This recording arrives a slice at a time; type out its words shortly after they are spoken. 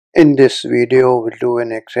In this video, we'll do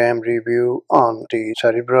an exam review on the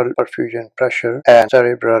cerebral perfusion pressure and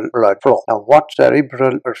cerebral blood flow. Now, what's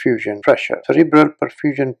cerebral perfusion pressure? Cerebral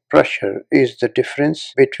perfusion pressure is the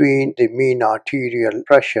difference between the mean arterial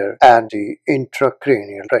pressure and the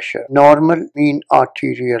intracranial pressure. Normal mean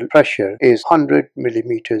arterial pressure is 100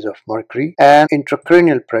 millimeters of mercury and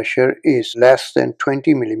intracranial pressure is less than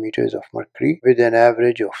 20 millimeters of mercury with an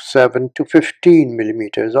average of 7 to 15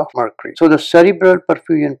 millimeters of mercury. So the cerebral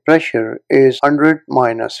perfusion pressure is 100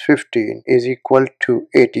 minus 15 is equal to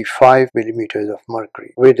 85 millimeters of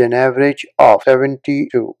mercury with an average of 70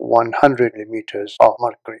 to 100 millimeters of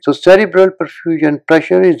mercury. So cerebral perfusion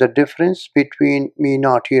pressure is the difference between mean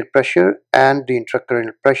arterial pressure and the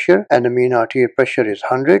intracranial pressure, and the mean arterial pressure is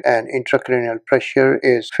 100 and intracranial pressure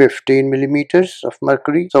is 15 millimeters of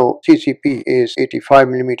mercury. So CCP is 85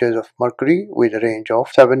 millimeters of mercury with a range of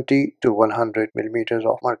 70 to 100 millimeters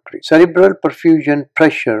of mercury. Cerebral perfusion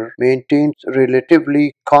pressure maintains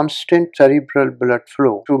relatively constant cerebral blood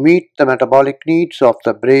flow to meet the metabolic needs of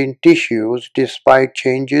the brain tissues despite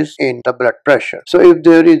changes in the blood pressure. So if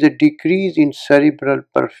there is a decrease in cerebral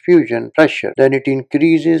perfusion pressure, then it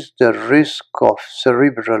increases the risk of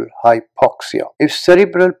cerebral hypoxia. If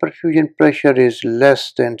cerebral perfusion pressure is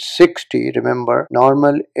less than 60, remember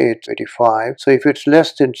normal is 85, so if it's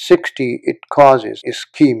less than 60, it causes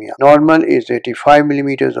ischemia. Normal is 85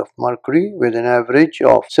 millimeters of mercury with an average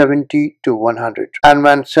of 70 to 100. And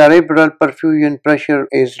when cerebral perfusion pressure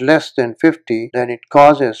is less than 50, then it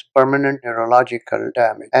causes permanent neurological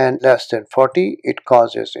damage, and less than 40, it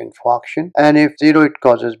causes infarction, and if 0, it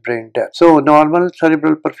causes brain death. So normal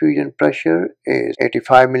cerebral perfusion pressure is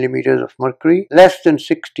 85 millimeters of mercury. Less than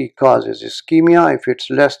 60 causes ischemia. If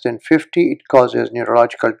it's less than 50, it causes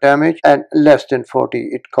neurological damage, and less than 40,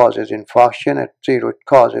 it causes infarction. At 0, it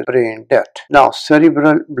causes brain death. Now,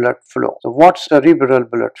 cerebral blood flow. So what's cerebral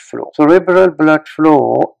blood flow? Cerebral blood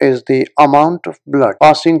flow is the amount of blood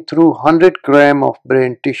passing through 100 grams of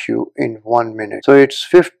brain tissue in 1 minute. So it's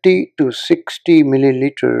 50 to 60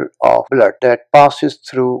 milliliter of blood that passes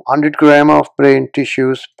through 100 grams of brain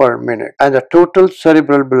tissues per minute. And the total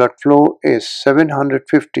cerebral blood flow is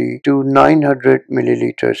 750 to 900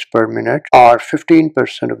 milliliters per minute, or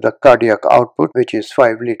 15% of the cardiac output, which is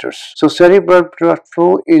 5 liters. So cerebral blood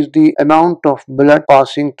flow is the amount of blood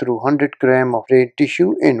passing through 100 grams of brain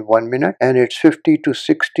tissue in 1 minute, and it's 50 to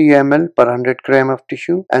 60 ml per 100 grams of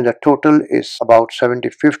tissue, and the total is about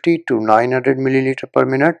 750 to 900 milliliter per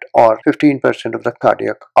minute, or 15% of the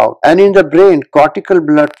cardiac output. And in the brain, cortical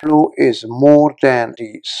blood flow is more than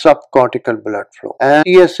the subcortical blood flow, and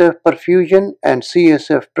CSF perfusion and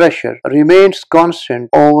CSF pressure remains constant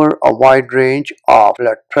over a wide range of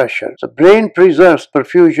blood pressure. The brain preserves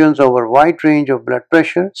perfusions over a wide range of blood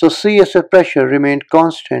pressure, so CSF pressure remains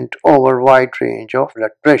constant over a wide range of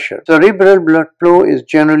blood pressure. Cerebral blood flow is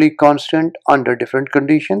generally constant under different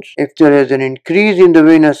conditions. If there is an increase in the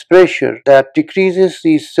venous pressure, that decreases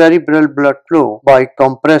the cerebral blood flow by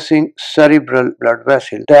compressing cerebral blood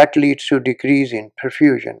vessel. That leads to decrease in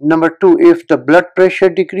perfusion. Number 2, if the blood pressure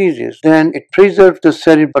decreases, then it preserves the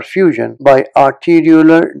cerebral perfusion by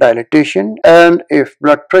arteriolar dilatation, and if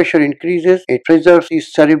blood pressure increases, it preserves the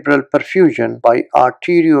cerebral perfusion by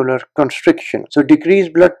arteriolar constriction. So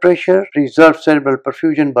decreased blood pressure preserves cerebral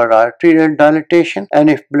perfusion by arterial dilatation, and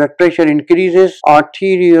if blood pressure increases,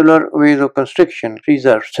 arteriolar vasoconstriction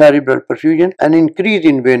preserves cerebral perfusion, and increase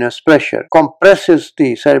in venous pressure compresses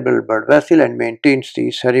the cerebral blood vessel and maintains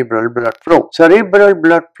the cerebral blood flow. Cerebral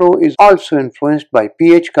blood flow is also influenced by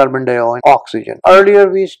pH, carbon dioxide, oxygen. Earlier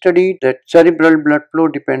we studied that cerebral blood flow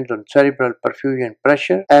depends on cerebral perfusion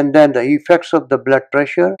pressure, and then the effects of the blood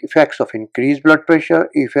pressure, effects of increased blood pressure,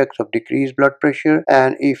 effects of decreased blood pressure,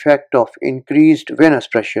 and effect of increased venous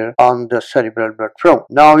pressure on the cerebral blood flow.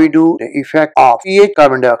 Now we do the effect of pH,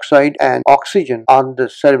 carbon dioxide, and oxygen on the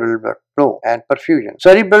cerebral blood flow and perfusion.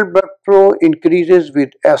 Cerebral blood flow increases with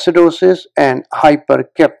acidosis and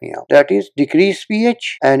hypercapnia, that is decreased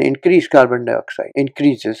pH and increased carbon dioxide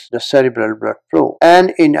increases the cerebral blood flow,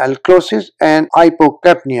 and in alkalosis and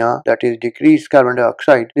hypocapnia, that is decreased carbon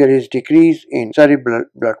dioxide, there is decrease in cerebral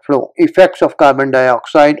blood flow. Effects of carbon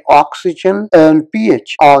dioxide, oxygen, and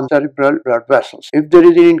pH on cerebral blood vessels. If there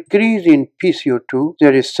is an increase in PCO2,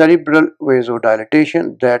 there is cerebral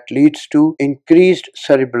vasodilation that leads to increased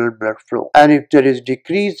cerebral blood flow. And if there is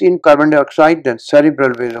decrease in carbon dioxide, then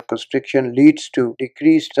cerebral vasoconstriction leads to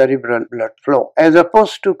decreased cerebral blood flow. As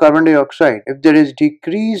opposed to carbon dioxide, if there is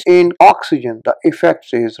decrease in oxygen, the effect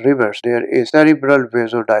is reversed. There is cerebral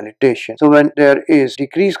vasodilatation. So when there is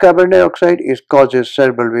decreased carbon dioxide, it causes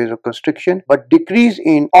cerebral vasoconstriction, but decrease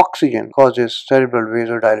in oxygen causes cerebral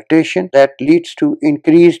vasodilatation that leads to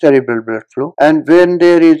increased cerebral blood flow. And when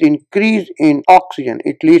there is increase in oxygen,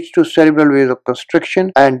 it leads to cerebral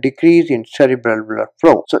vasoconstriction and decrease in cerebral blood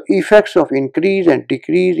flow. So effects of increase and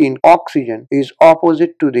decrease in oxygen is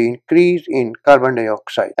opposite to the increase in carbon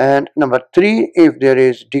dioxide. And number 3, if there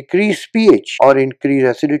is decreased pH or increased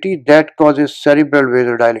acidity, that causes cerebral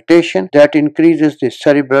vasodilatation that increases the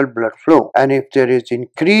cerebral blood flow. And if there is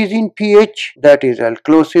increase in pH, that is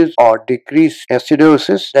alkalosis, or decreased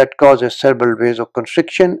acidosis, that causes cerebral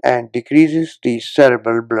vasoconstriction and decreases the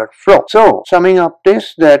cerebral blood flow. So summing up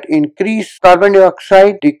this, that increased carbon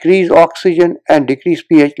dioxide, decreased oxygen and decreased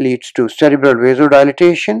pH leads to cerebral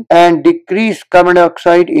vasodilatation, and decreased carbon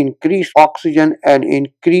dioxide, increased oxygen and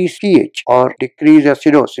increased pH or decreased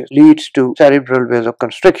acidosis leads to cerebral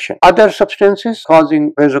vasoconstriction. Other substances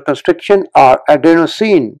causing vasoconstriction are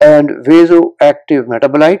adenosine and vasoactive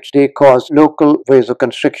metabolites. They cause local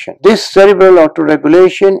vasoconstriction. This cerebral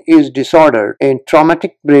autoregulation is disordered in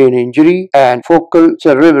traumatic brain injury and focal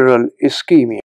cerebral ischemia.